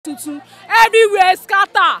tuntun everywhere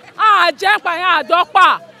scatter àjẹpà yẹn àdọ́pà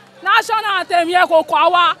national anthem yẹn kò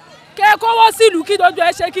kọ́ wa kẹ́kọ̀ọ́ sílùú kí dodo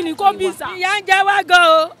ẹ ṣe kí ni kó bìsà. ìyà ń jẹ wá gan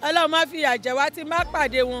o Ọlọ́run má fi ìyà jẹ wá tí má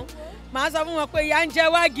pàdé wọn màá sọ fún wọn pé ìyà ń jẹ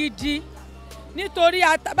wá gidi nítorí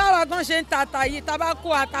báwa gan ṣe ń ta ata yìí tá bá kó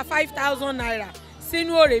ata 5,000 naira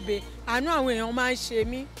sínú òrèbè àánú àwọn èèyàn máa ń ṣe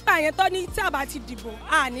mí. nígbà yẹn tó ní tí a bá ti dìbò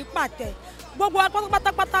a ní pàtẹ gbogbo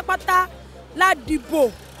pátápátá la dìbò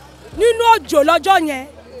nínú òjò lọ́jọ́ yẹn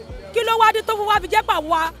kí ló wá dé tó fún wa fi jẹ́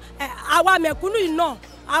pàwọ́ àwa mẹ̀kúnnù yìí náà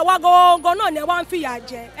àwa gangan náà ni wọ́n ń fìyà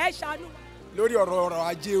jẹ ẹ ṣàánú. lórí ọ̀rọ̀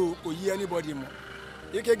ajé o kò yí anybody mọ̀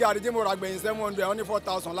ike gàrí tí mo ra gbẹ̀yìn 700 wọ́n ní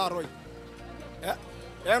 4,000 láàárọ̀ yìí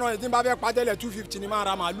ẹran ìdí bá fẹ́ pàtẹ́lẹ̀ 250 ni máa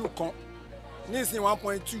ra màálù kan nísìn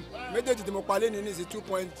 1.2 méjèèjì tí mo palẹ̀ ní nísìn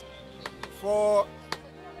 2.4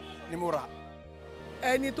 ni mo rà.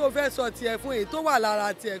 ẹni tó fẹ́ sọ tiẹ̀ fún èyí tó wà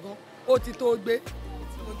lára tiẹ̀ gan ó ti tó gbé.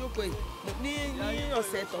 mo jókòó yìí ní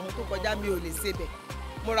ọ̀sẹ̀ tọ̀hún tó kọjá mi ò lè ṣe bẹ̀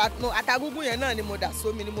mo ra àtàgùngùn yẹn náà ni mo dà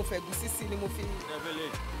sómi ni mo fẹ́ gùn sísì ni mo fi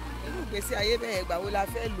inú ìgbésí ayé bẹ́ẹ̀ gbà wo la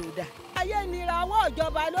fẹ́ lò dà. ayé nira ọwọ́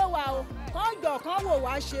ìjọba ló wà o kọ́ńjọ̀ kan wò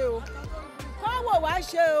wá ṣe o kọ́ wò wá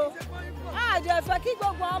ṣe o àjẹ́ fẹ́ kí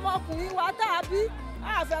gbogbo ọmọkùnrin wa tàbí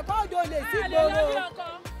àfẹ́kọ́jọ lè sí gbòòrò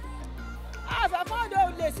àfẹ́kọ́jọ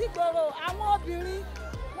lè sí gbòòrò àwọn obìnrin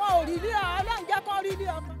wọn ò rí ilé ọlọ́run jẹ́ kọ́ rí ilé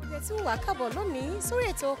ọkọ. ẹ̀ tí wàá kàbọ̀ lónìí sórí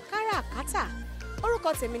ètò káràkátà orúkọ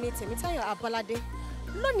tèmi ni Tèmítáyọ̀ Abọ́ládé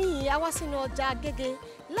lónìí a wá sínú ọjà Agége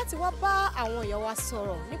láti wá bá àwọn èèyàn wa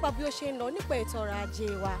sọ̀rọ̀ nípa bí ó ṣe ń lọ nípa ètò ọrọ̀ ajé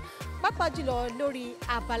wa pàápàá jùlọ lórí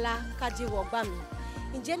abala kájíwọ̀gbà mi.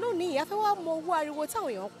 ǹjẹ́ lónìí a fẹ́ wá mọ owó ariwo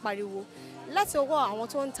táwọn èèyàn ń pariwo láti ọwọ́ àwọn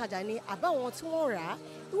tó ń tajà ní àbá àwọn tí wọ́n rà á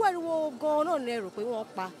irú ariwo gan-an náà ni ẹ rò pé wọ́n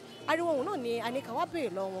pa ariwo òun náà ni aníkà wá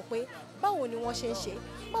béèrè lọ́wọ́ wọn pé báwo ni wọ́n ṣe ń ṣe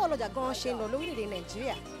báwo lọ́jà gan-an ṣe ń lọ lórílẹ̀‐èdè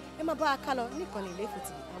Nàìjíríà ẹ máa bá a ká lọ níkànnì Ilé Ifẹ̀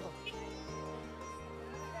TV àbọ̀.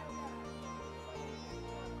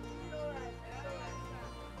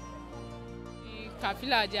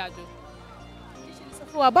 kàfílà jẹ́ àjọ. sọ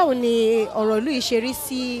fún wa báwo ni ọ̀rọ̀ ìlú yìí ṣe rí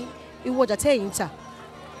sí irú ọjà tẹ́yìn ń tà.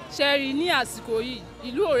 ṣe rí ní àsìkò yìí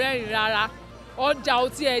ìlú ò rẹ́rìn rárá ọjà ò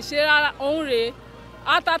tiẹ̀ ṣe rárá òun rèé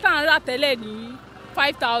ata tá à ń rà tẹ́lẹ̀ ní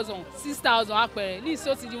 5,000 6,000 apẹ̀rẹ̀ ní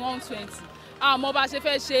ìṣó ti di 120 àmọ́ bá ṣe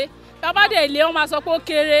fẹ́ ṣe tábàdé ilé wọn máa sọ pé ó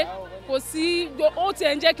kéré kò sí ó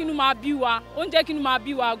tiẹ̀ ń jẹ́ kínú máa bí wa ó ń jẹ́ kínú máa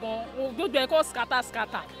bí wa gan-an gbogbo ẹ̀kọ́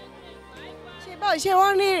skata. báwo ṣe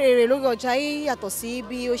wọ́n ní èrè lórí ọjà yìí yàtọ̀ sí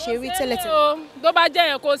bí ó ṣe rí tẹ́lẹ̀tẹ́lẹ̀. tó bá jẹ́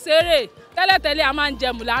yẹn kò ṣeré tẹ́lẹ̀tẹ́lẹ̀ a máa ń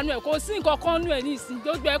jẹmù lánàá ẹ̀ kò sí nǹkan kan nù ẹ̀ ní ìsìn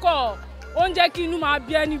gbogbo ẹ̀kọ́ ó ń jẹ́ kí inú máa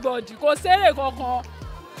bí anybody kò ṣeré kankan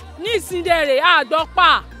ní ìsìn dẹ̀rẹ̀ àgbọ́pà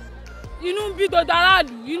inú ń bí gbogbo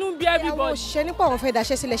aráàlú inú ń bí everybody. àwọn òṣìṣẹ́ nípa àwọn fẹ́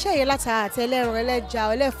daṣẹ́ sílẹ̀ ṣẹ́yìn láta àtẹlẹ́rùn ẹlẹ́ja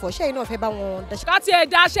ẹlẹ́fọ́ ṣẹ́yìn náà fẹ́ bá wọn daṣẹ́. ká tiẹ̀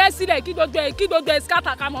daṣẹ́ sílẹ̀ kí gbogbo ẹ̀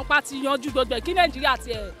skata ká mọ́ pa ti yanjú gbogbo ẹ̀ kí Nàìjíríà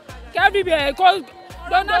tiẹ̀ kẹ́bíbẹ̀ kó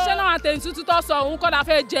national anthem tuntun tó sọ òun kọ́ la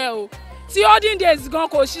fẹ́ jẹ o tí olden days gan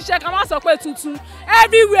kò ṣiṣẹ́ ká má sọ pé tuntun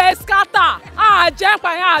everywhere scatter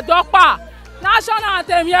àjẹpà yẹn àdọ́pà national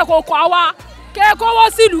anthem yẹn kò kọ́ wa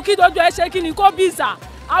kẹ́kọ̀ọ́ sílùú kí dodo ẹ ṣe kí ni kó bìsà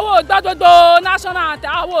àwọn ò gbọ́ dodo national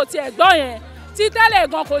anthem àwọn ò tiẹ̀ gbọ́ yẹn tí tẹ́lẹ̀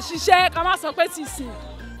gan kò ṣiṣẹ́ ká má sọ pé ti sìn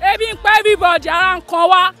ebi ń pẹ́ everybody ara ń kan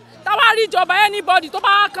wá táwa rí ìjọba anybody tó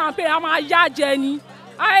bá campaign a máa yá jẹ ni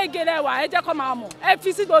ayégele wà ẹ jẹ́ kó máa mọ̀ ẹ fi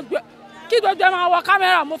sí gbogbo kí gbogbo ẹ máa wọ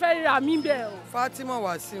kámẹ́rà mo fẹ́ ríra mí bẹ́ẹ̀ o. Fatima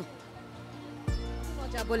Wasiu.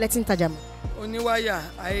 ọjà bọ́lẹ̀ tí ń tajà mọ́. oníwáyà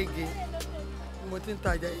Ayége mo ti ń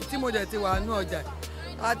tajà tí mo dẹ̀ ti wà nú ọjà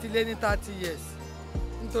á ti lé ní 30 years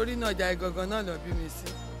nítorí náà ọjà ìgangan náà lọ bí mi sí.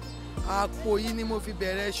 àpò yìí ni mo fi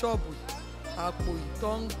bẹ̀rẹ̀ ṣọ́ọ̀bù àpò yìí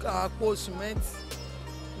tó ń àpò sìmẹ́ǹtì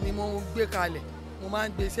ni mo gbé kalẹ̀ mo máa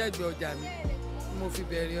ń gbé sẹ́gbẹ̀ẹ́ ọjà mi ni mo fi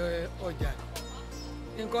bẹ̀rẹ̀ ọjà.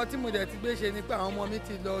 nǹkan tí mo dẹ̀ ti gbé ṣe ni pé àwọn ọmọ mi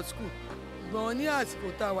ti lọ school gbọ́n ní àsìkò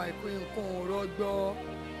táwa ìpè nǹkan ò rọgbọ́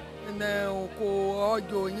kò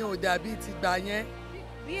ọjọ́ yẹn ò dàbí ti gbà yẹn.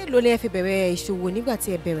 bí èlò lẹ fi bẹ̀rẹ̀ ìṣòwò nígbà tí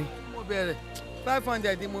ẹ bẹ̀rẹ̀. mo bẹ̀rẹ̀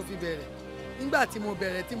 500 ni mo fi bẹ̀rẹ̀ nígbà tí mo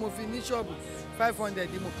bẹ̀rẹ̀ tí mo fi ní ṣọ́ọ̀bù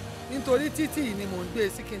 500 ni mo nítorí títì ni mò ń gbé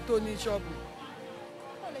sí kí n tó ní ṣọ́ọ̀bù.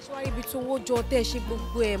 báwo lẹ ṣe wá rí ibi tó owó jọ tẹ́ ẹ ṣe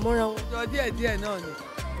gbogbo ẹ̀ mọ́ra wọn. jọ díẹ̀díẹ̀ náà ni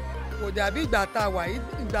kò dàbí ìgbà tá a wà yìí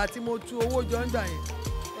ìgbà tí mo tú owó jọ ń gbà yẹn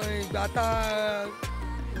ìgbà tá a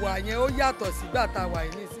wà yẹn ó yàtọ̀ sígbà tá a wà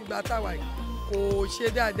yìí ní sígbà tá a wà yìí kò ṣe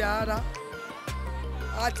dáadáa rárá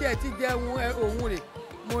àti ẹ̀ ti jẹ́ òun rè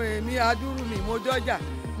mo èmi adúrú mi mo dọ́jà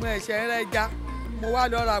mo ẹ̀ṣẹ̀ rẹ̀ já mo wá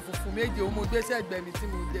lọ ra fùfú méje mo gbé sẹ́gbẹ̀ẹ́ mi tí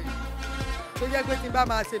mo jẹ yìí tó jẹ́ pé tí n bá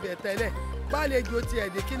máa ṣe bẹ̀ tẹ́lẹ̀ gbàlejò tiẹ̀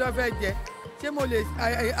dé kí ló fẹ́ jẹ ṣé mo lè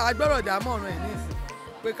agbọ́rọ̀dá mọ̀ràn ẹ̀ nísìn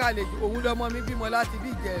pé ká lè òun lọ́mọ mi bímọ láti bí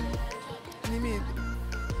ìjẹrin ní mi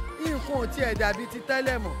nǹkan ò tiẹ̀ dàbí ti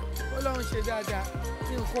tẹ́lẹ̀ mọ́ Ọlọ́run ṣe dáadáa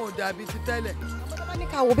tí nǹkan ò dàbí ti tẹ́lẹ̀. bàbá ní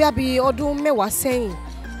ká wò bí àbí ọdún mẹ́wàá sẹ́yìn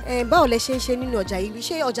báwo lẹ ṣe ń ṣe nínú ọjà yìí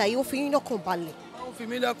ṣé ọjà yìí ó fi yín lọ́kàn balẹ̀. ó fi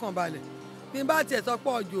mí lọ́kàn balẹ̀ bí n bá tiẹ̀ sọ pé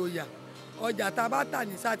ọjà tá a bá tà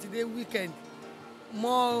ní sátidé weekend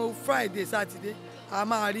mọ́ friday sátidé a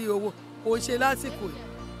máa rí owó kò ṣe lásìkò yìí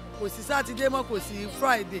kò sí sátidé mọ́ kò sí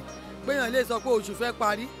friday gbéyàn lè sọ pé oṣù fẹ́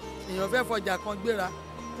parí èèyàn fẹ́ fọjà kan gbéra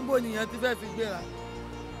níbo nìyẹn ti fẹ́ fi gbéra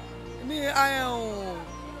ní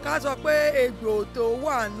ká sọ pé egbò tó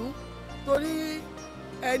wà nú torí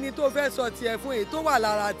ẹni tó fẹ́ sọ tiẹ̀ fún èyí tó wà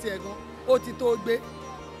lára tiẹ̀ gan ó ti tó gbé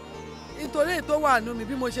nítorí èyí tó wà nú mi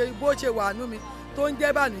bí mo ṣe bó ṣe wà nú mi tó ń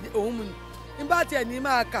jẹ́ bànújẹ́ òun mu ni nígbà tiẹ̀ ní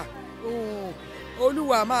máa kà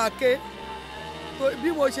olúwa máa ké bí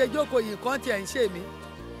mo ṣe jókòó yìí kan tiẹ̀ ń ṣe mí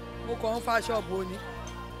mo kàn ń fa ṣọ́ọ̀bù ni.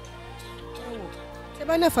 ṣé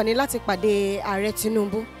bá ní àǹfààní láti pàdé ààrẹ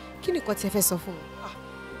Tinubu kí nìkan tí ẹ fẹ́ sọ fún wọn.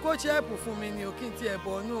 kó ṣe ẹ̀pù fún mi ni ò kí n tiẹ̀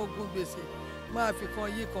bọ̀ nú ogun gbèsè máa fi kan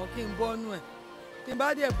yí kan kí n bọ́ nú ẹ̀ tí n bá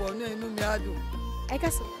dẹ̀ bọ̀ nú inú mi á dùn. ẹ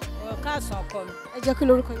káàsán. káàsán ọkọ mi. ẹ jẹ́ kí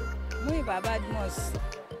lorúkọ yín. Múyìbá Badmus.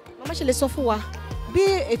 màmá ṣe lè sọ fún wa bí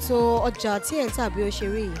ètò ọjà tí ẹ̀ ń tà bí ó ṣe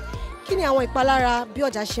rí yìí kí ni àwọn ìpalára bí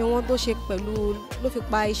ọjà ṣe wọ́n tó ṣe pẹ̀lú ló fi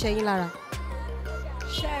pa iṣẹ́ yín lára.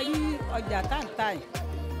 ṣe rí ọjà táǹtà yìí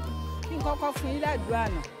kí n kọ́kọ́ fún yín ládùúgbò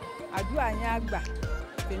àná àdúrà yín á gbà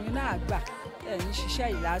tèmi náà gbà ẹ̀yin ṣiṣẹ́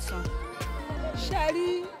yìí lásán. ṣe rí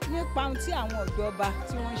nípa ohun tí àwọn ìjọba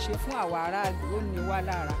tí wọ́n ń ṣe fún àwa aráàlú ó ní wá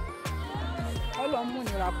lára ọlọ́mú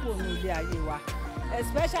nira kúrò ní ilé ayé wa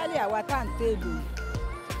especially àwa táǹtà èlò yìí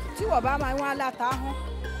tí wọ́n bá máa wọ́n aláta hán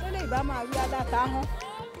lélẹ̀ ìbá máa rí aláta hán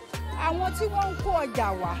àwọn tí wọ́n ń kó ọjà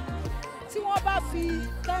wá tí wọ́n bá fi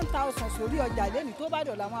 10,000 sórí ọjà lẹ́nu tó bá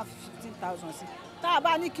dọ̀la wọn á fi 15,000 sí tá a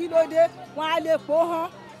bá ní kí ló dé wọn á lè pò hán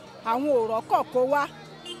àwọn òrọ̀ kọ̀ kó wá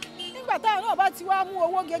nígbà táwọn náà bá ti wá mú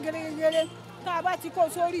owó gẹ́gẹ́rẹ́gẹ́rẹ́ tá a bá ti kó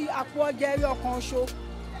sórí àpò ọjà ẹyọ kan ṣo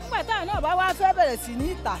nígbà táwọn náà bá wá fẹ́ bẹ̀rẹ̀ sí ní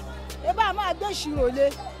ìta ẹ bá máa gbé ìṣirò lé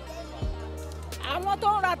àwọn tó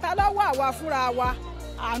ń rata lọ́wọ́ àwa fúnra wa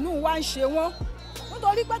àánú wa ń ṣe wọ́n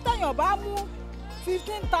nítorí pé téèyàn bá mú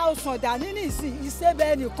 15,000 dání nísìn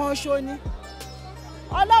ìṣebẹ̀ nìkan ṣo ni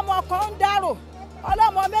ọlọ́mọ kan ń dárò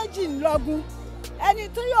ọlọ́mọ méjì ń lọ́gun ẹni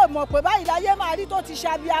tí yóò mọ̀ pé báyìí láyé máa rí tó ti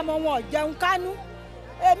ṣàbíamọ wọn ò jẹun kánú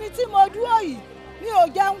èmi tí mo dúró yìí mi ò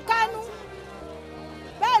jẹun kánú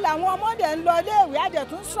bẹ́ẹ̀ làwọn ọmọdé ń lọ iléèwé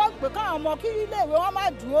àdẹ̀tún sọ pé káwọn ọmọ kí iléèwé wọn má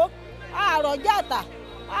dúró àròjàtà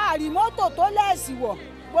àrí mọ́tò tó lẹ́ẹ̀sì wọ̀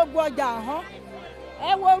gbogbo ọjà hàn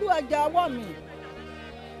ẹ wo orú ọjà ọwọ́ mi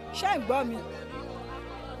ṣé ń gbọ́ mi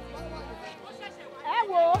ẹ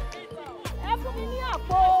wo ẹ fún mi ní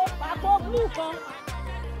àpò blue kan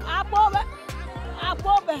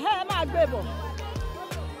àpò bẹ̀hẹ́ máa gbé bọ̀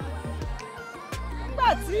nígbà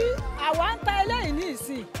tí àwa ń ta eléyìí ní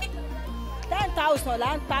ìsìn 10,000 là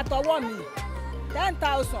ń ta tọwọ́ mi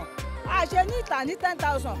 10,000 àṣẹ ní ìta ní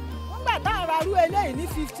 10,000 nígbà tá à ń rarú eléyìí ní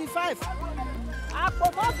 55 àpò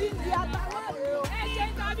tó fi ń di atawárè o. ẹ ṣe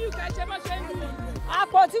interview kẹ ṣe bó ṣe ń lù.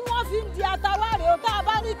 àpò tí wọ́n fi ń di atawárè o tá a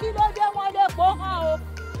bá ní kí ló dé wọn lè kó hàn o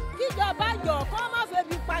kíjọba jọ kán má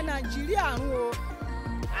febi pa Nàìjíríà run o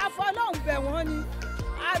àfọlọ́hún bẹ̀ wọ́n ni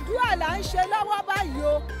àdúrà là ń ṣe lọ́wọ́ báyìí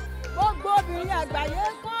o gbogbo obìnrin àgbáyé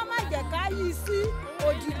kán má jẹ́ ká yí sí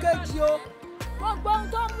òdì kejì o gbogbo ohun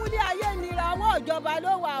tó ń múlé ayé nira ọwọ́ ìjọba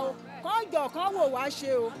ló wà o kán jọ kán wò wá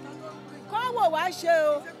ṣe o kán wò wá ṣe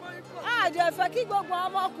o àjẹfẹ́ kí gbogbo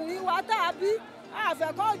ọmọkùnrin wa tàbí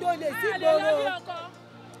àfẹ́kọ́jọ lè sí gbòòrò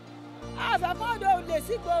àfẹ́kọ́jọ lè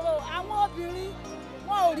sí gbòòrò àwọn obìnrin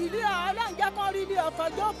wọn ò rí ilé ọlọ́njẹ́ kan rí ilé ọkọ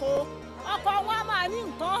jókòó ọkọ wọn máa ní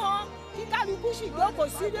nǹkan hàn kí kálukú sì jókòó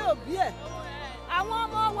sílé òbí ẹ̀ àwọn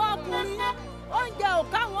ọmọ wọn ọkùnrin oúnjẹ ò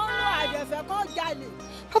káwọn ń lọ àjẹfẹ́ kan jalè.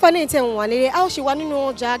 káfá ní ìtẹ̀ wọ̀n nílé a ó ṣe wá nínú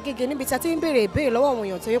ọjà Agége níbi tí a ti ń béèrè ìbéèrè lọ́wọ́ àwọn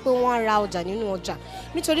èèyàn tó yẹ pé wọ́n á ra ọjà nínú ọjà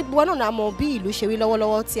nítorí gbogbo náà mọ̀ bí ìlú ṣe rí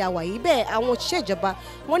lọ́wọ́lọ́wọ́ tí a wà yìí bẹ́ẹ̀ àwọn òṣìṣẹ́ ìjọba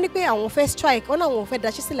wọ́n ní pé àwọn fẹ́ strike wọ́n náà àwọn fẹ́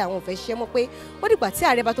daṣẹ́ sílẹ̀ àwọn fẹ́ ṣiṣẹ́ mọ́ pé ó dìgbà tí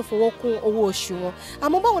ààrẹ bá tó fowó kún owó oṣù wọn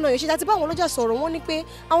àmọ́ báwọn náà yóò ṣe àti báwọn ọlọ́jà sọ̀rọ̀ wọ́n ní pé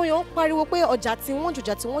àwọn èèyàn ń pariwo pé ọjà tí wọ́n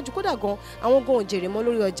jù kódà gan àwọn gan ò jèrè mọ́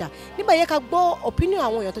lórí ọjà nígbà yẹ ká gbọ́ opinion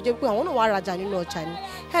àwọn èèyàn tó jẹ́ pé àwọn náà wá rajà nínú ọjà ni.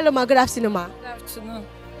 Hello ma, good afternoon ma. Good afternoon.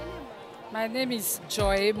 My name is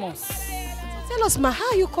Joy Amos. Tell us ma, how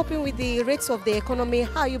are you coping with the rates of the economy?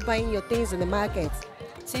 How are you buying your things in the market?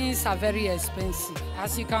 Things are very expensive.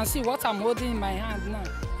 As you can see, what I'm holding in my hand now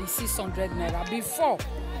is 600 naira. Before,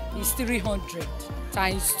 it's 300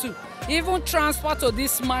 times 2. Even transport to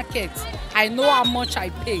this market, I know how much I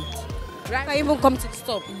paid. Right? Can you even come to the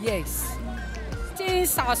stop? Yes.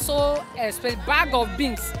 Things are so expensive. Bag of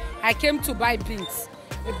beans, I came to buy beans.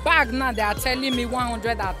 A bag now, they are telling me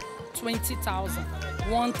 120,000.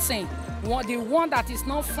 One thing. The one that is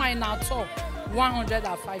not fine at all,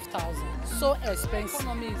 105,000. So expensive.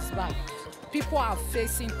 Economy is bad. People are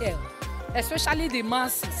facing hell, especially the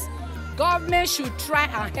masses. Government should try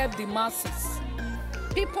and help the masses.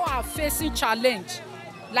 People are facing challenge.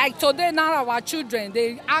 Like today now, our children,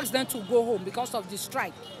 they ask them to go home because of the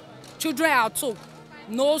strike. Children are told,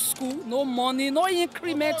 no school, no money, no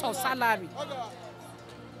increment of salary.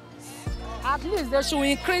 At least they should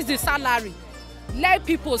increase the salary. Let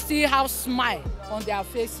people see how smile on their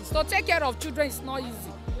faces. To take care of children is not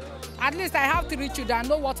easy. At least I have 3 children, I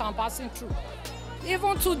know what I'm passing through.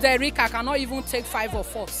 Even to Derek, I cannot even take 5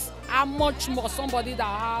 of us. How much more somebody that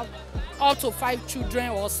have up to 5 children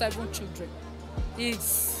or 7 children? It's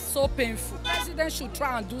so painful. The president should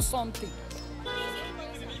try and do something.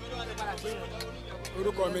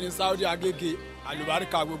 Orúkọ mi ni Saudi Agege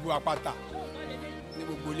Alubarika gbogbo apata ní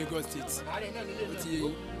gbogbo Lagos State. Ó ti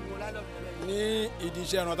yé ní ìdí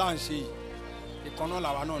iṣẹ́ ẹran tá à ń ṣe ìkan náà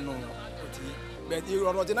làwa náà nù ó ti yé. Bẹ̀ẹ̀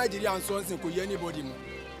ọ̀rọ̀ tí Nàìjíríà ń sọ ń sìn kò yé anybody mọ̀.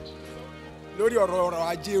 Lórí ọ̀rọ̀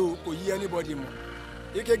ajé o kò yé anybody mọ̀.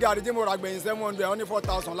 Ike gàrí tí mo ra gbẹ̀yìn 700 wọ́n ní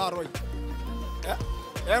 4,000 láàárọ̀ yìí.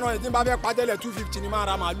 Ẹran ìdí bá fẹ́ pa tẹ́lẹ̀ 250 ni máa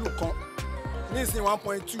ra màálù kan. Nísìn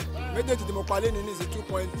 1.2 méjèèjì tí mo pa lé ní nísìn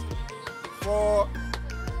 2.4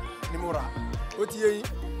 ni mo rà. Ó ti yé yín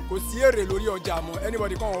kò sí èrè lórí ọjà mọ́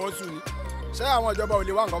anybody kan wọ́n sùn ni. Ṣé àwọn ìjọba ò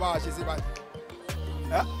lè wá nǹkan bá wa ṣe sí báyìí?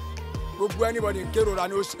 Gbogbo anybody ń kérora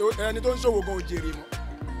ni ẹni tó ń ṣòwò gan òjèrè mọ́.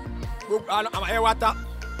 Gbogbo ẹ wá ta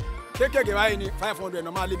kéékèèké báyìí ni 500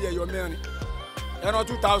 náà máa lé bí ẹyọ mẹ́rin. Ẹran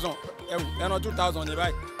 2,000 ẹran 2,000 ní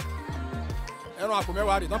báyìí. Ẹran àpò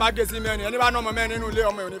mẹ́wàá rè tán bá gé sí mẹ́rin ẹni bá ná ọmọ mẹ́rin nínú ilé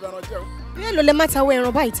ọmọ ẹ̀ ò ní fẹ́ràn jẹ́ o. Bí èlò lè má ta owó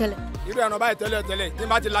ẹran báyìí tẹ́lẹ̀? Irú ẹran báyìí tẹ́lẹ̀ tí n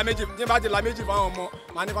bá ti la méjì fáwọn ọmọ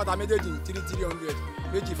màá ní kán ta méjèèjì 300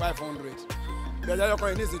 méjì 500 bẹ̀rẹ̀ ẹyọkan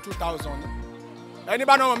yìí ní ìsìn 2,000 ni. Ẹni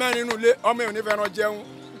bá ná ọmọ mẹ́rin nínú ilé ọmọ ẹ̀ ò ní fẹ́ràn jẹun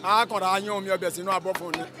àákànra yan omi ọbẹ̀ sínú abọ́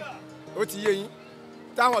fún ni. Ó ti yé yín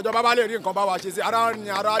táwọn ìjọba bá lè rí nǹkan bá wa ṣe sí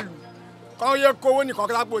aráàlú kán yé kówó nìkan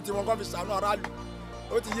kílápò tí wọn kàn fi ṣàánú aráàlú.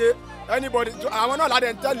 Ó ti yé anybody àwọn náà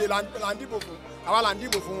ládẹ̀ ń tẹ̀lé là ń dìbò fún àwa là ń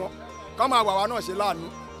dìbò fún wọn kán máa wà wá náà ṣe láàánú.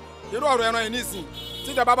 Irú ọ̀rọ̀ ẹran yìí nísìn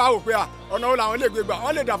tíjọba bá wò pé ọ̀nà wo làwọn lè gbé gbà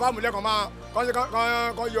wọ́n lè dà fáàmù lẹ́kàn máa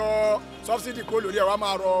kán yọ sọ́bsidì kó lórí ẹ̀ wá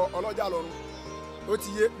máa rọ ọlọ́jà lọ́rùn. Ó ti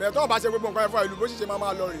yé bẹ̀rẹ̀ tó bá ṣe gbogbo nǹkan ẹ̀fọ́ ìlú bó ṣiṣẹ́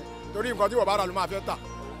máa lọ rè torí nǹkan tí wọ́n bá rà ló máa fẹ́ tà.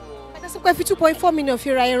 Ẹ sọ pé fi 2.4 million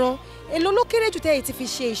fi ra ẹran èló ló kéré jù tẹ́yìn ti fi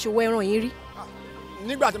ṣe ìṣòwò ẹran yìí rí?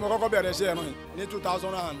 Nígbà tí mo kọ́kọ́ bẹ̀rẹ̀ ṣe ẹran yìí ní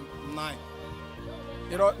 2009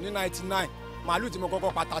 irọ́ ní 99 màálù tí mo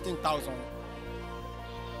kọ́kọ́ pa 13,000.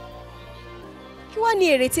 Kí wá ní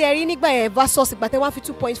èrè tí ẹ rí nígbà yẹn versus ìgbà tẹ́ wá fi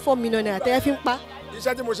 2.4 million naira tẹ́ fi ń pa?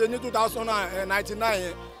 Iṣẹ́ tí mo ṣe ní 2099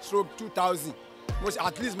 yẹn stroke 2000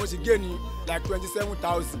 at least mo sì gain ní like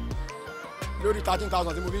 27,000 lórí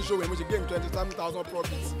 13,000 tí mo fi ń ṣòwò mo sì gain 27,000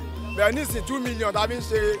 profit. Bẹ́ẹ̀ nísìn 2 million tàbí ń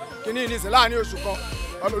ṣe kínní nísìn láàrin oṣù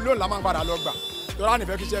kan olóòn la máa ń padà lọ gbà tó rà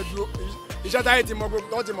nífẹ̀ẹ́ kí iṣẹ́ dúró iṣẹ́ táyé ti mọ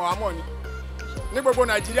tó ti mọ̀ wá mọ̀ ni. Ní gbogbo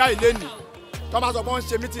Nàìjíríà ilé nì tó bá sọ pé wọ́n ń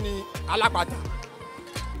ṣe mítìnì alápàtà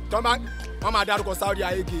wọ́n máa dárúkọ Saudi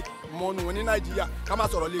Agege mọ́nu wọn ní Nàìjíríà ká má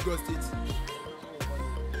sọ̀rọ̀ Lagos State.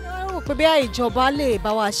 Ẹ rò pé bí ìjọba lè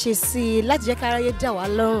bá wa ṣe sí i láti jẹ́ káráyé dà wá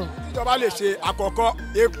lọ́rùn. Ìjọba lè ṣe àkọ́kọ́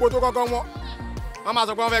epo tó kọ́kọ́ wọ́n máa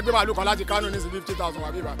sọ pé wọ́n fẹ́ gbé màálù kan láti Kánò ní 50,000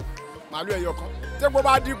 wà bíbá màálù ẹyọ kan tí epo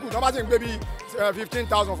bá dínkù tó bá sì ń gbé bíi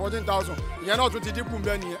 15,000 14,000 ìyẹn náà tún ti dínkù ń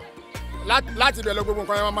bẹ́ nìyẹn láti bẹ̀ lọ gbogbo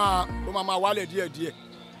nǹkan yẹn ó máa wálẹ̀ díẹ̀díẹ̀.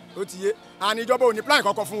 Ó ti yé àní ìjọba ò ní plan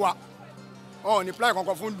kankan fún wa wọn ò ní plan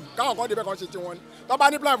kankan fún lù káwọn kan débẹ̀ kan ṣe tiwọn ni tó bá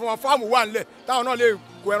ní plan fún wọn fáàmù wà nílẹ̀ táwọn náà lè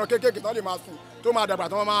kó ẹran kéékèèké tó lè máa sùn tó máa dàgbà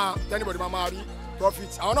tó máa tẹ́nibọ̀dì máa rí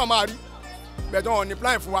profit àwọn náà máa rí bẹ̀tọ̀ wọn ní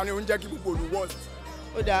plan fún wa ní oúnjẹ kí gbogbo olú worst.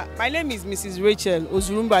 Ó dáa, my name is Mrs. Rachel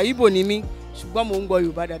Ozurumba, Igbo ni mí ṣùgbọ́n mò ń gbọ́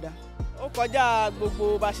Yorùbá dáadáa. Ó kọjá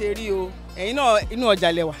gbogbo bá ṣe rí o ẹ̀yin náà inú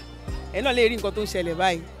ọjà lẹwà ẹ̀yin náà lè rí nǹkan tó ń ṣẹlẹ̀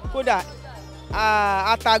báyìí kódà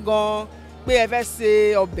ata gan pé ẹ fẹ́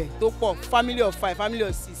ṣe ọbẹ̀ tó pọ̀ family of 5 family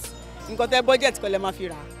of 6 nǹkan tẹ́ budget kan lẹ máa fi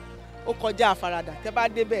rà ó kọjá àfaradà tẹ́ bá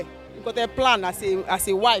débẹ̀ nǹkan tẹ́ plan as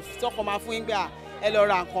a wife tọkọ máa fún yín gbà ẹ lọ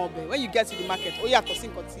ra nǹkan ọbẹ̀ when you get to the market ó yàtọ̀ sí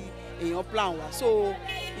nǹkan tí èèyàn plan wá so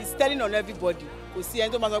it's telling on everybody kò sí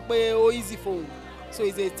ẹni tó máa sọ pé ó easy fóun so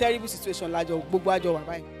it's a terrible situation lájọ gbogbo àjọ wà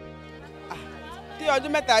báyìí. Tí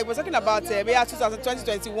ọdún mẹ́ta I was talking about bẹ́yà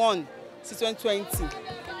 2021 sí 2020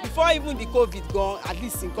 before even the COVID gan at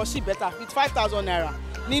least nǹkan ṣì better with 5,000 naira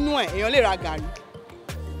nínú ẹ̀ èèyàn lè ra gàrí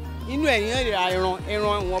nínú ẹ̀ èèyàn lè ra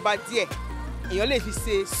ẹran ìwọ̀nba díẹ̀ èèyàn lè fi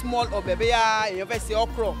ṣe small ọbẹ̀ bẹ́yà èèyàn fẹ́ ṣe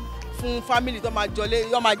okra fún family tó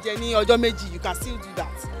máa jẹ ní ọjọ́ méjì you can still do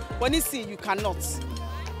that but nísìnyí you cannot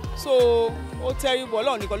so ó terrible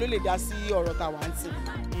Ọlọ́run nìkan ló lè dá sí ọ̀rọ̀ tàwa ń sìn.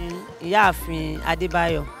 Ìyáàfin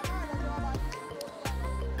Adébáyọ̀.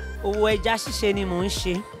 owó ẹja ṣíṣe ni mò ń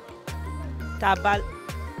ṣe.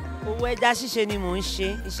 Owó ẹja ṣíṣe ni mò ń ṣe.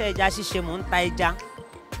 Iṣẹ́ ẹja ṣíṣe mò ń ta ẹja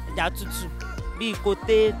tútù bíi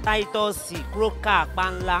koté, táítọ́ọ̀sì, kúrókà,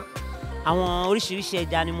 panla. Àwọn oríṣiríṣi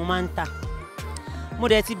ẹja ni mo máa ń tà. Mo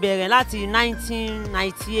dẹ̀ ti bẹ̀rẹ̀ láti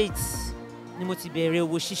 1998 ni mo ti bẹ̀rẹ̀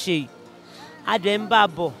owó ṣíṣe yìí. A dẹ̀ ń bá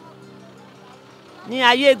bọ̀. Ní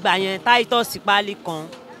ayé ìgbà yẹn táítọ́ọ̀sì páálí kan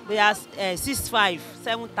bóyá 65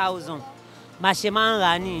 7,000 bá ṣe máa ń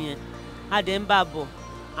rà nìyẹn. A dẹ̀ ń bá bọ̀.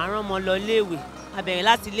 À rán ọmọ lọ léèwé. A bẹ̀rẹ̀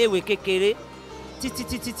láti léèwé kékeré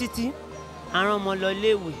títí à rán ọmọ lọ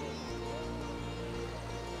léèwé.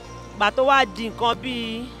 Ìgbà tó wá di nǹkan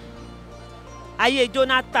bíi ayé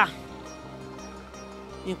Jonathan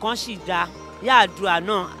nǹkan sì dá yáàdúrà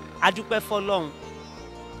náà adúpẹ́ fọlọ́run.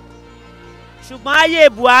 Ṣùgbọ́n ayé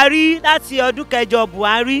Buhari láti ọdún kẹjọ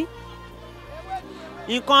Buhari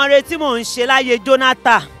nǹkan rẹ̀ tí mò ń ṣe láyé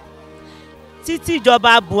Jonathan títí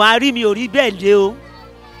ìjọba Buhari mi ò rí bẹ́ẹ̀ lé o.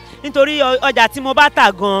 Nítorí ọjà tí mo bá tà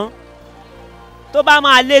gan tó bá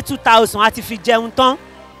máa lé 2,000 àti fi jẹun tán.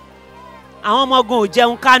 Àwọn ọmọ gan ò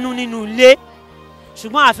jẹun kánú nínú ilé.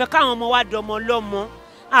 Ṣùgbọ́n àfẹ́ káwọn ọmọ wa dọmọ lọ́mọ,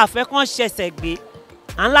 àfẹ́ kán ṣẹ̀ṣẹ̀ gbé.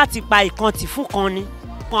 À ń láti pa ìkan tì fún kan ni.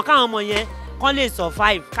 Kan káwọn ọmọ yẹn kán lè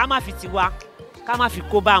survive, ká má fi tiwa, ká má fi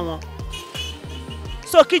kó bá wọn.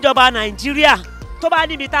 So kíjọba Nàìjíríà tó bá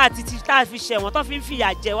níbi tá a fi ṣẹ̀wọ̀n tó fi ń fìyà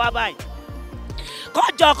jẹ wá báyìí.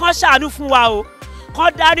 Kán jọ kán ṣàánú fún wa o.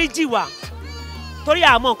 Kán dáríjì wá. Torí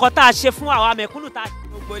àmọ́ nǹkan tá a ṣe fún àwa mẹ̀kúnnù tá a ṣe.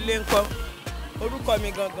 Gbogbo ilé ń kọ́ orúkọ mi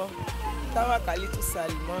gangan Táwákálítù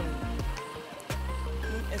Salimon,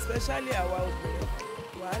 especially àwa obìnrin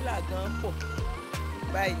wàhálà gan pọ̀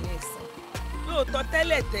báyìí ní ìsìn. Lóòótọ́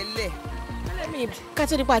tẹ́lẹ̀. mi ká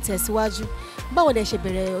tó nípa tẹ̀síwájú báwo lẹ ṣe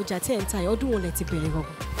bẹ̀rẹ̀ ọjà tí ẹ̀ ń ta yìí ọdún wo lẹ ti bẹ̀rẹ̀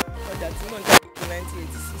gangan. Ọjà tí mò ń ta ní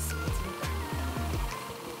 1986 mo ti ń ta.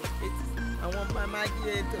 Àwọn máa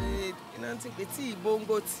jẹ́ iná tí pé tí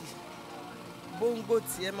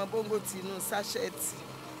bóńgòtì ẹ mọ bóńgòtì inú sáṣẹ́ẹ̀tì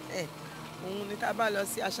òun ni tá a bá lọ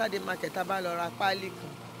sí Aṣáde market tá a bá lọ ra páálí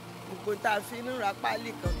kan gbogbo tá a fi ń ra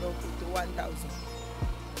páálí kan lọ kò tó 1,000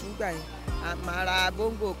 nígbà yẹn màá ra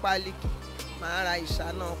bóńgò páálí kan màá ra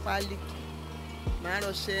ìṣáná páálí kan màá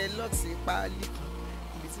rọṣẹ lọ́ọ̀sì páálí kan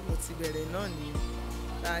ibi tí mo ti bẹ̀rẹ̀ náà nìyẹn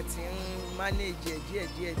tá a ti ń mánéèjì ẹ̀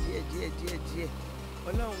díẹ̀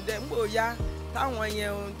Ọlọ́run dẹ̀ ń gbòòyá táwọn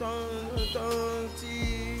yẹn tó ń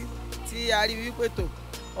tí a rí wípé tó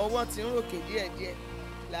ọwọ́ ti ń ròkè díẹ̀díẹ̀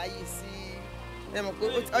láyé sí ẹ mọ̀ pé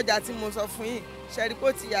ọjà tí mo sọ fún yín ṣẹ́rí pé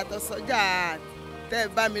ó ti yàtọ̀ sọ́jà tẹ́ ẹ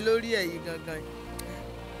bá mi lórí ẹ̀ yìí gangan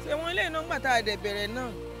ṣé wọ́n lè náà gbàtà àdẹ̀ bẹ̀rẹ̀ náà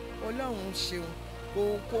Ọlọ́run ṣeun kò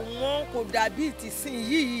wọ́n kò dàbí tìsín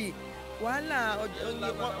yìí wàhálà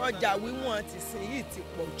ọjà wíwọ̀n tìsín yìí ti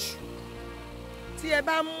pọ̀ jù tí ẹ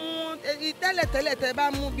bá mú tẹ́lẹ̀ tẹ́ bá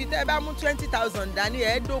mú bí tẹ́ bá mú 20,000 dání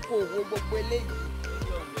ẹ̀ẹ́dókòwò gbogbo eléyìí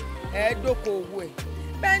ẹ̀ẹ́dókòwò ẹ̀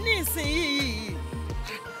bẹ́ẹ̀ ní ìsinyìí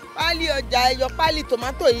páálí ọjà ẹyọ páálí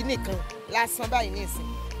tòmátò yìí nìkan lásán báyìí ní ìsìn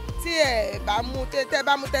tí ẹ bá mú tẹ́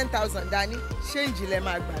bá mú 10,000 dání ṣéǹjì lẹ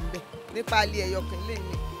máa gbà ń bẹ̀ ní páálí ẹyọ kan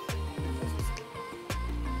lẹ́yìn.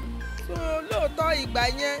 so lóòótọ́ ìgbà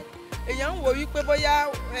yẹn èèyàn ń wò wípé bóyá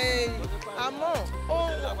àmọ́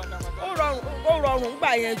ó rọrùn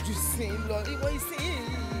gbà yẹn jù sí i lọ ìwọ ìsinyìí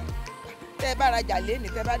tẹ́ bá rajà lénìí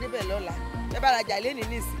tẹ́ bá débẹ̀ lọ́la tẹ́ bá rajà lénìí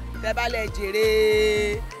nísìn tẹ́ bá lẹ jèrè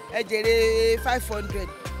 500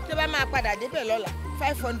 tẹ́ bá máa padà débẹ̀ lọ́la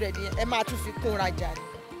 500 yẹn ẹ máa tún fi kún rajà ni.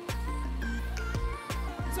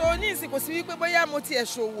 so ní ìsìn kò sí wípé bóyá mo tiẹ̀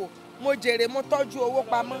ṣòwò mo jèrè mo tọ́jú owó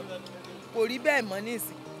pamọ́ kò rí bẹ́ẹ̀ mọ́ ní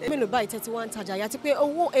ìsìn. mélòó báyìí tẹ́ ti wá ń tajà yàtí pé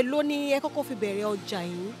owó èlò ni ẹ kọ́kọ́ fi bẹ̀rẹ̀ ọjà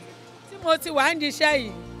yìí. tí mo ti wà ń di iṣẹ́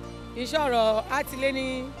yìí ìṣòro á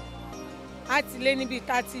ti lé ní bíi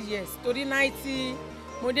 30 years torí 90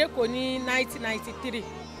 mo dé kò ní 1993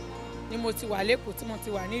 ni mo ti wà lẹ́kọ̀ọ́ tí mo ti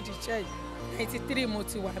wà nídìí iṣẹ́ yìí 93 mo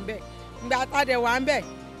ti wà ń bẹ̀ ìgbà tàdé wà ń bẹ̀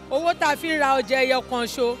owó tá a fi ń ra ọjà ẹyọ kan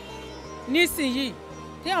ṣo nísìnyìí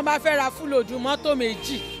téèyàn bá fẹ́ ra fúlòdù mọ́tò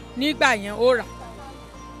méjì nígbà yẹn ó rà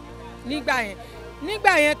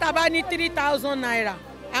nígbà yẹn tá a bá ní 3,000 naira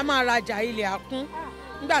a máa rajà ilẹ̀ àkún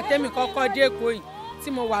nígbà tẹ́mi kọ́kọ́ dé Èkó yìí tí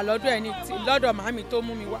mo wà lọ́dọ̀ ẹni lọ́dọ̀ màmí tó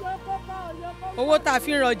mú mi wá owó tá a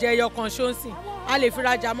fi ń rọjà ẹyọ kan ṣóńsìn a lè fi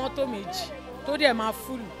rajà mọ́tò méjì tó dẹ̀ máa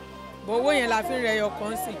fúlù bó owó yẹn la fi ń rẹ ẹyọ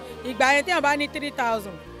kan sìn ìgbà yẹn téèyàn bá ní 3,000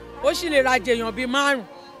 ó sì lè rajà èèyàn bíi 5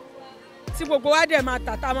 tí gbogbo wa dẹ̀ máa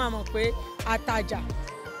tà tá a máa mọ̀ pé àtàjà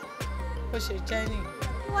ó ṣe jẹ́ nìyí.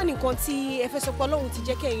 wọ́n ní nǹkan tí ẹ fẹ́ sọ pé Ọlọ́run ti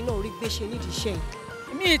jẹ́ kẹ́yìn náà rí gbé ṣe nídìí iṣẹ́ yìí.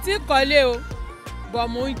 mi ì tí kọ́lé o bọ̀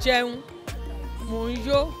mò ń jẹun mò ń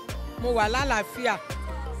yó mo wà lálàáfíà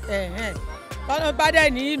tọ́lọ́ bá dẹ̀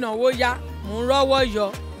ní ìnáwó yá mò ń rọ́wọ́ yọ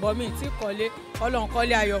bọ̀ mi tí kọ́lé Ọlọ́run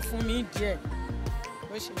kọ́lé ayọ̀ fún mi díẹ̀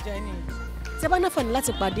bó ṣe jẹ́ nìyẹn. Tí ẹ bá náfààní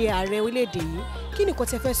láti pàdé ààrẹ orílẹ̀-èdè yìí kí nìkan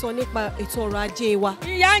tí ẹ fẹ́ sọ nípa ètò ọrọ̀ ajé wa.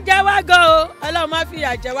 Ìyà ń jẹ wá gan o Ọlọ́run má fi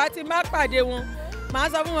ìyà jẹ wá tí má pàdé wọn màá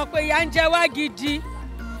sọ fún wọn pé ìyà ń jẹ wá gidi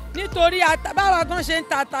nítorí báwa gan ṣe ń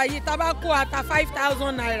ta ata yìí tá bá kó ata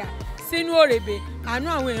 5,000 naira sínú òrèbè àánú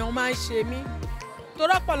àwọn èèyàn máa ń ṣe mí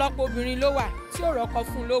torí ọ̀pọ̀lọpọ̀ obìnrin ló wà tí ò rọ́kọ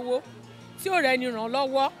fún lówó tí ò rẹ́ni ràn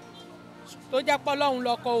lọ́wọ́ tó jẹ́ pé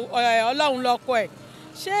Ọlọ́run lọ́kọ ẹ̀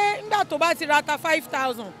ṣé nígbà tó bá ti ra ata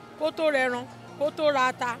 5,000 kó tó rẹran kó tó ra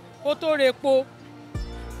ata kó tó repo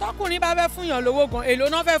tọkùnrin bá fẹ́ fúnyàn lówó gan èlò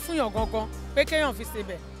náà fẹ́ fúnyàn gangan pé kéèyàn fi ṣe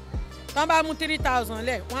bẹ̀ tán bá mú 3,000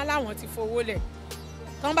 lẹ̀ wọ́n láwọn ti fowó lẹ̀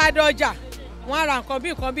tán bá dọ́jà wọ́n á ra nǹkan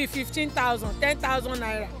bíi 15,000 10,000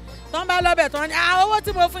 naira tán bá lọ́bẹ̀ tán ní owó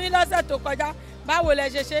tí mo fún yín lọ́sẹ̀ tó kọjá báwo lẹ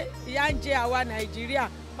ṣe ṣe ìyà ń jẹ àwa Nàìjíríà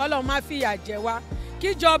Ọlọ́run má fi ìyà jẹ wá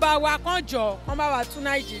kíjọba wa kán jọ kán bá wa tún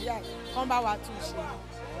Nàìjíríà kán bá wa tún ṣe.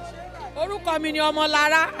 Orúkọ mi ni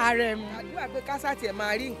Ọmọlára Àrẹ̀mú. àdúrà pé kásàtì ẹ̀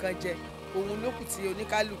máa rí nǹkan jẹ òun ló kù tí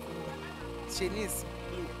oníkálukú ṣe ní ìsìn.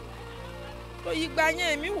 tó ìgbà yẹn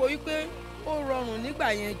èmi wò wípé ó rọrùn nígbà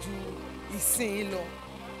yẹn ju ìsìn lọ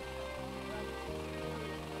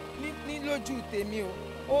ní lójú tèmi o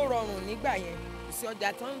ó rọrùn nígbà yẹn ìsìn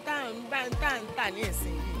ọjà tó ń tà ní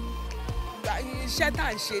ìsìn yìí iṣẹ́ tá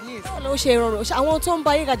à ń ṣe ní ìsìn. báwo ló ṣe rọrùn àwọn tó ń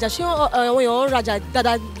bá yín rajà ṣé àwọn èèyàn ń rajà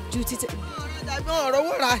dáadáa ju títí. àwọn ọ̀rọ̀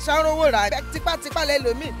owó rà ṣàrówó rà tipátipá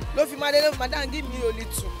lẹ́lòmíì ló fi máa dé ló fi máa dáńgí mi ò lè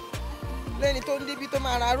tù lẹ́ni tó ń débi tó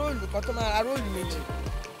máa ra róòlù kan tó máa ra róòlù méjì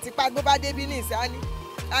tipa gbó bá débi ní ìsìn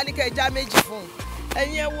á ní kẹ́ ẹ já méjì fún un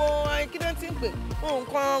ẹ̀yin ẹ wo kí ló ti ń pè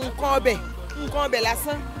nǹkan ọbẹ̀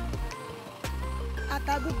lásán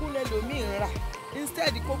ata gúngún lẹ́lòmíì ń rà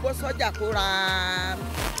instead kó gbọ́ sọ́jà kó ra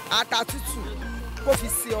ata tútù kó fi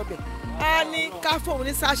sí ọbẹ̀ á ní ká fóun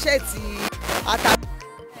ní sáṣẹ́ẹ̀tì ata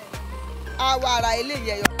àwa ara eléyìí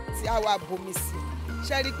ẹyọ tí àwa bomi sí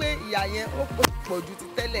ṣe rí i pé ìyà yẹn ó pọ̀ ju ti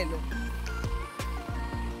tẹ́lẹ̀ lọ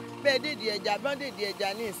bẹ́ẹ̀ dèdè ẹja bá dèdè ẹja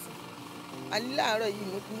ní ìsìn àní láàárọ̀ yìí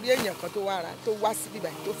mo rí èèyàn kan tó wá síbí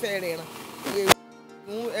báyìí tó fẹ́ rẹran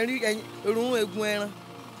èrún egun ẹran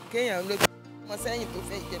kéèyàn ló mọ sẹ́yìn tó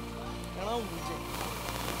fẹ́ jẹ ẹran wù jẹ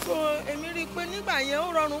so èmi rí i pé nígbà yẹn ó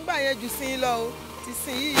rọrùn gbà yẹn ju sí i lọ o ti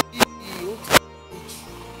sìn yìí ó ti jù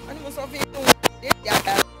wọ́n ní mo sọ fún yín pé wọ́n dèdè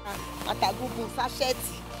àdàrà àtàgùngùn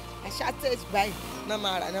sáṣẹ́ẹ̀tì àṣàtẹ̀jì báyìí náà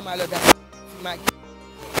máa rà náà máa lọ dà fi máa gé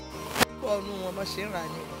pípọ̀ ọ̀nù wọn bó ṣe ń rà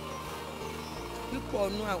ní pípọ̀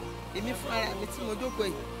ọ̀nù àwọn èmi fún ara mi tí mo jókòó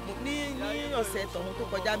yìí ní ọ̀sẹ̀ tọ̀hún tó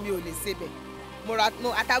kọjá mi ò lè ṣe bẹ̀ mo ra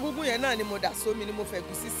àtàgùngùn yẹn náà ni mo dà sómi ni mo fẹ́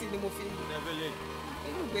gùn sísí ni mo fi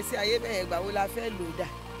nínú ìgbésí ayé bẹ́ẹ̀ gbà wo la fẹ́ lò dà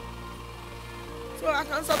tó a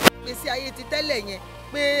kàn sọ pé ìgbésí ayé ti tẹ́lẹ̀ yẹn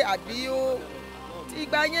pé àbí ó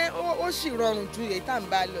ìgbà yẹn ó sì rọrùn ju èyí tá à ń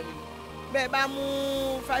bá lọ nìyẹn bẹ́ẹ̀ bá mú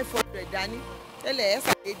 500 dání tẹ́lẹ̀ ẹ̀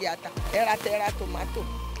ṣàdédé ata ẹ̀ra tòmátò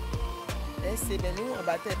ẹ̀ ṣe bẹ̀ níwọ̀n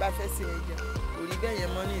bá tẹ́ ẹ bá fẹ́ ṣe ẹ̀jẹ̀ kò rí bẹ́ẹ̀ yẹn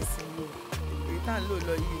mọ́ ní ìsinmi èyí tá à ń lò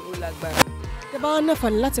lọ yìí ó lágbára. tẹ́ bá wọn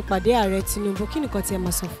náfààní láti pàdé ààrẹ Tinubu kí nìkan tí ẹ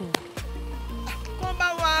máa sọ fún wọn. kán bá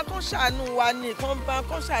wa kán ṣàánú wa ní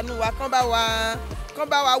kán ṣàánú wa kán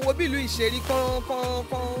bá wa wo bí ìlú ìṣerí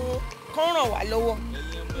kán ràn wá lọ́wọ́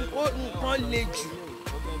nǹkan le jù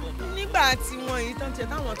nígbà tí wọn yìí tán tiẹ̀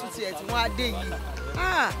táwọn tún tiẹ̀ tí wọ́n á dé yìí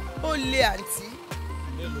ó le àǹtí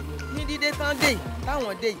ní dídé tán dé yìí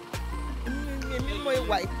táwọn dé yìí èmi mọ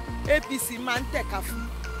ìwà APC máa ń tẹ̀ka fún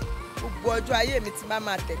gbogbo ọjọ́ ayé mi ti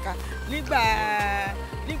máa tẹ̀ka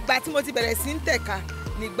nígbà tí mo ti bẹ̀rẹ̀ sí ń tẹ̀ka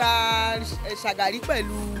nígbà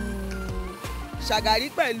Ṣàgàrí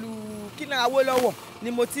pẹ̀lú kíná Awólọ́wọ̀ ni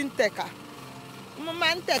mo ti ń tẹ̀ka mo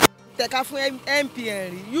máa ń tẹ̀ka fún MPN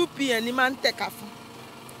rí UPN ni máa ń tẹ̀ka fún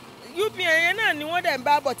UPN yẹn náà ni wọ́n dẹ̀ ń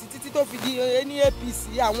bá bọ̀ títí tó fi di ní APC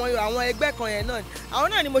àwọn ẹgbẹ́ kan yẹn náà àwọn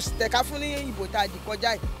náà ni mo sì tẹ̀ka fún ní ìbò tá a dì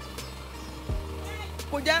kọjá yìí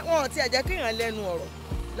kò jẹ́ wọn ò tiẹ̀ jẹ́ kéèyàn lẹ́nu ọ̀rọ̀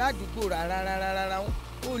ládùúgbò rárá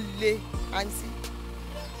ó le àǹtí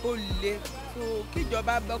ó le tó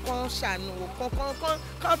kíjọba bẹ kán ṣàánú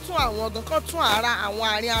kán tún àwọn gan kán tún àwọn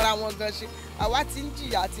àárín ara wọn gan ṣe àwa ti ń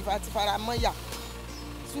jìyà tìfara mọ́yà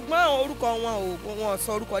ṣùgbọ́n orúkọ wọn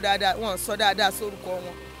sọ orúkọ dáadáa wọn sọ dáadáa sórúkọ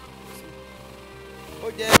wọn ó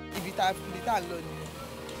jẹ́ ibi tá a lọ nìyẹn.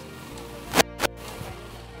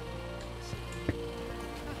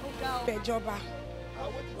 ìjọba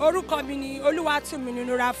orúkọ mi ni Olúwatúnmi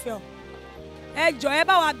nínú Raphael ẹ jọ̀ọ́ ẹ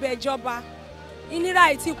bá wa bẹ̀ ìjọba ìnira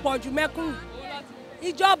yìí ti pọ̀ jù mẹ́kúnnù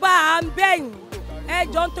ìjọba à ń bẹ̀yìn ẹ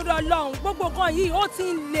jọ̀ọ́ nítorí Ọlọ́run gbogbo kan yìí ó ti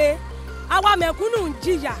ń le àwa mẹ̀kúnnù ń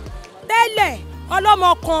jìyà tẹ́lẹ̀ ọlọ́mọ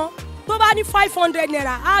kan tó bá ní 500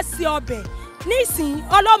 naira á ṣe ọbẹ̀ nísìnyí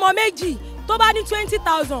ọlọ́mọ méjì tó bá ní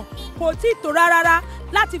 20,000 kò tí ì tó rárá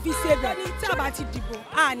láti fi ṣe bẹ̀ tí a bá ti dìbò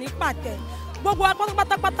a ní pàtẹ gbogbo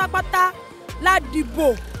pátápátá la dìbò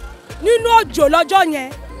nínú òjò lọ́jọ́ yẹn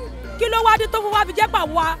kí ló wá dé tó fún wa fi jẹ́ pà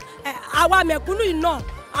wá àwa mẹ̀kúnnù yìí náà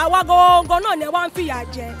àwa gangan náà ni wọ́n ń fìyà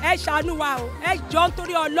jẹ ẹ ṣàánú wa o ẹ jọ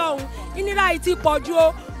nítorí Ọlọ́run ìnira yìí ti pọ̀ jù o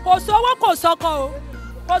kò sówó kò sọ́kọ o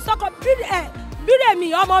kò sọ́kọ bírèmí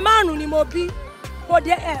ọmọ 5 ni mo bí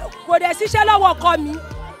kò dẹ̀ ṣiṣẹ́ lọ́wọ́ ọkọ mi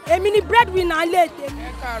èmi ni breadwinner lè tèmi.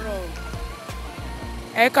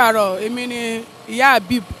 ẹ kàárọ̀ èmi ni ìyá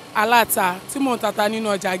Habib aláta tí mò ń tata nínú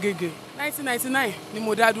ọjà Agége 1999 ni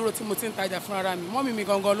mo dá dúró tí mo ti ń tajà fún ara mi mọ́mì mi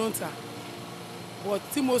gangan ló ń tà but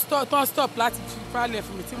tí mo stop láti fi prálẹ̀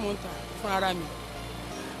fún mi tí mò ń tà fún ara mi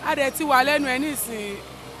a dẹ̀ ti wà lẹ́nu ẹ̀ nísìnyí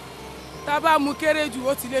tá a bá mú kéré jù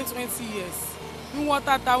ó ti lé 20 years ní wọ́n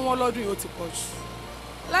tata wọn lọ́dún yìí ó ti pọ̀ jù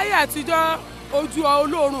láyé àtijọ́ ojú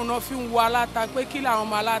olóòórùn náà fi ń wo aláta pé kí làwọn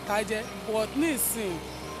ọmọ aláta jẹ́ but nísìnyí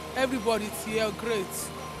everybody ti ẹ great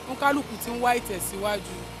ń kálukú ti ń wá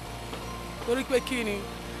ìtẹ̀síwájú torí pé kí ni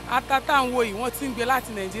ata tá à ń wo yìí wọ́n ti ń gbé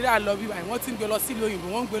láti Nàìjíríà lọ bí báyìí wọ́n ti ń gbé lọ sí ìlú òyìnbó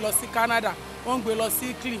wọ́n ń gbé lọ sí Canada wọ́n ń gbé lọ sí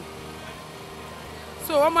Italy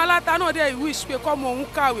so ọmọ aláta náà dẹ̀ wish pé kọ́mọ òun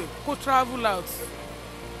kàwé kó travel out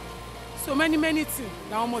so many things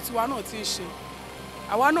làwọn ọmọ tiwa náà ti ń ṣe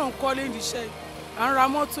àwa náà ń kọ́lé níṣẹ́ à ń ra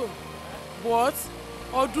mọ́tò but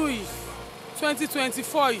ọdún yìí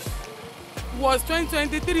 2024 yìí was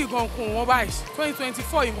 2023 gan kún wọn báyìí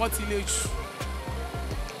 2024 yìí wọ́n ti le jù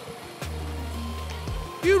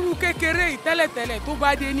irú kékeré yìí tẹ́lẹ̀tẹ́lẹ̀ tó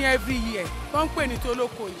bá dé ní every year tó ń pè ní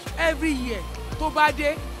tolóko yìí every year tó bá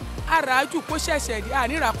dé àràájù kó ṣẹ̀ṣẹ̀ dé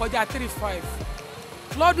àníra kọjá 3.5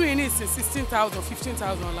 lọ́dún yìí ní ìsìn 16,000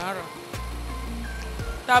 15,000 lára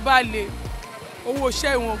tá a bá lè owó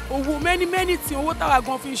iṣẹ́ wọn owó many tí owó táwa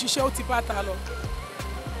gan fi ń ṣiṣẹ́ ó ti bá ta lọ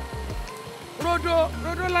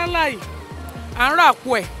rodo láńlá yìí à ń rà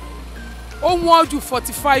pọ̀ ẹ̀ ó wọ́n jù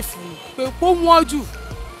 45 pé ó wọ́n jù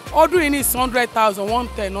ọdún yìí ní 100,000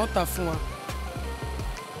 110 náà tà fún wa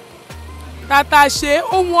tàtà ṣe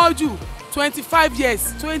ó wọ́n jù 25 years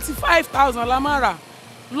 25,000 la máa rà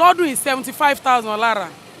lọ́dún yìí 75,000 lára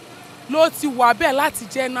ló ti wà bẹ́ẹ̀ láti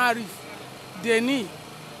January dèní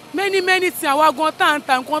many tí àwa gan tá à ń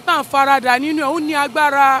ta nǹkan tá à ń faradà nínú ẹ̀ ó ní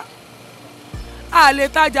agbára a lè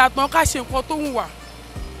tajà tán ká ṣe nǹkan tó ń wà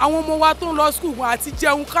àwọn ọmọ wa tó ń lọ skul wọn àti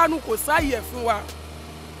jẹun kánú kò sáàyè fún wa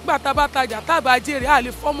nígbà tá a bá tajà tá a bá jèrè a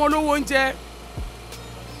lè fọmọ lówó oúnjẹ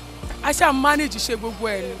a ṣáà manage ṣe gbogbo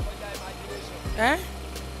ẹ̀ ni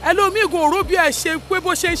ẹlòmíì gan òró bí ẹ ṣe pé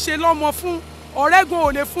bó ṣe ń ṣe lọ́mọ fún ọ̀rẹ́ gan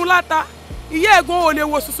ò lè fún láta ìyá ẹ̀ gan ò lè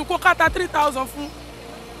wò sùsù kó káta 3,000 fún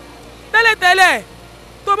tẹ́lẹ̀tẹ́lẹ̀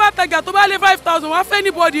tó bá tajà tó bá lé 5,000 wá fẹ́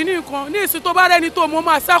anybody ní nǹkan ní ìsìn tó bá rẹ́ni tó mọ́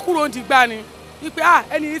máa sá kúrò dìgbà ni wípé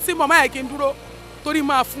ẹni yìí tí màmá yẹ kí n dúró torí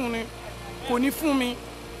máa fún ni kò ní fún mi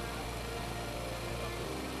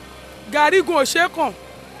gàrí gun ò ṣe kàn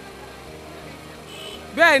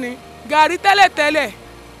bẹ́ẹ̀ ni gàrí tẹ́lẹ̀tẹ́lẹ̀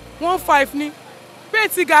 1.5 ni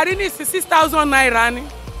péètì gàrí ní ìsìn 6,000 naira ni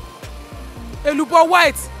èlùbọ́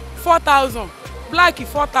white 4,000 black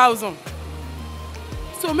 4,000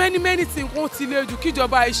 so many things wọ́n ti lè jù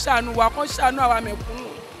kíjọba ìṣàánú wa kán ṣàánú àwa mẹ̀kúnnù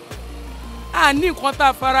à ní nǹkan tá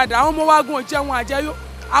a faradà àwọn ọmọ wa gan jẹun àjẹyó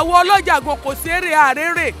àwọn ọlọ́jà gan kò sérè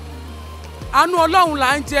àrèrè àánú Ọlọ́run là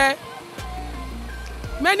ń jẹ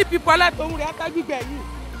many people alátòhún rẹ̀ átágbígbẹ̀ yìí.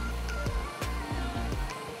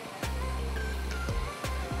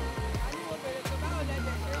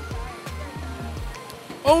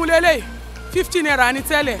 ohun lélẹ̀ 50 naira ní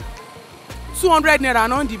tẹ́lẹ̀ 200 naira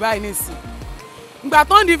náà ń dì báyìí nísìn ìgbà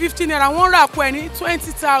tó ń di 50 naira wọ́n rà pọ̀ ẹ̀ ní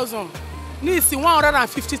 20,000 ní ìsìn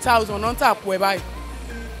 150,000 náà ń tà pọ̀ ẹ̀ báyìí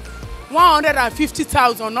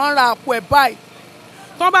 150,000 náà ń rà pọ̀ ẹ̀ báyìí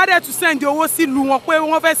tó bá dẹ̀ tún sẹ́ndì owó sílùú wọn pé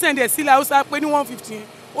wọ́n fẹ́ sẹ́ndì ẹ̀ sílẹ̀ Haúsá pé ní 150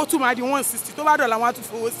 ó tún máa di 160 tó bá dọ̀là wọn á tún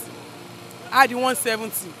fowó sí á di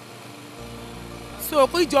 170 so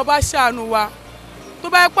kó ìjọba ṣàánú wa tó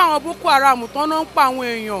bá yẹ pé àwọn Boko Haram tán náà ń pa àwọn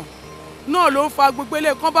èèyàn náà ló ń fa gbogbo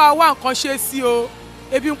ilé kan bá wá nǹkan ṣe sí o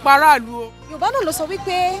ebi ń pa aráàlú o. Yorùbá náà ló sọ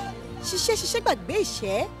wípé ṣiṣẹ́ gbàgbé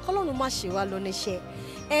ìṣẹ́ kọ́lọ́run má ṣe wá lóníṣẹ́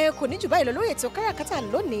kò ní jù báyìí lọ lórí ètò káràkátà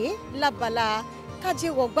lónìí lábala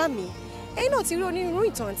kájẹ́wọ́gbá mi ẹ̀yin náà ti rí onírúurú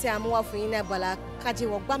ìtàn tí a mú wá fún yín ní abala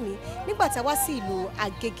kájẹ́wọ́gbá mi nígbà tí a wá sí ìlú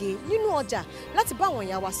Agége nínú ọjà láti bá àwọn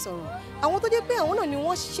ìyá wa sọ̀rọ̀ àwọn tó jẹ́ pé àwọn náà ni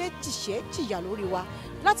wọ́n jìyà lórí wa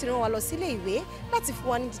láti rán wa lọ sílé ìwé láti fún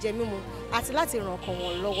wa ní jíjẹ mímu àti láti ràn ọkàn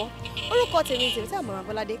wọn lọ́wọ́ orúkọ tèmi tí àmọ̀ràn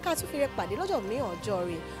Bọ́ládé ká tún fi rẹ pàdé lọ́jọ́ mìíràn ọjọ́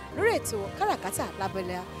rẹ̀ lórí ètò káràkátà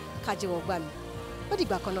lábẹ́lẹ̀ kájẹ́wọ́gbá mi ó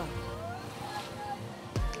dìgbà kan náà.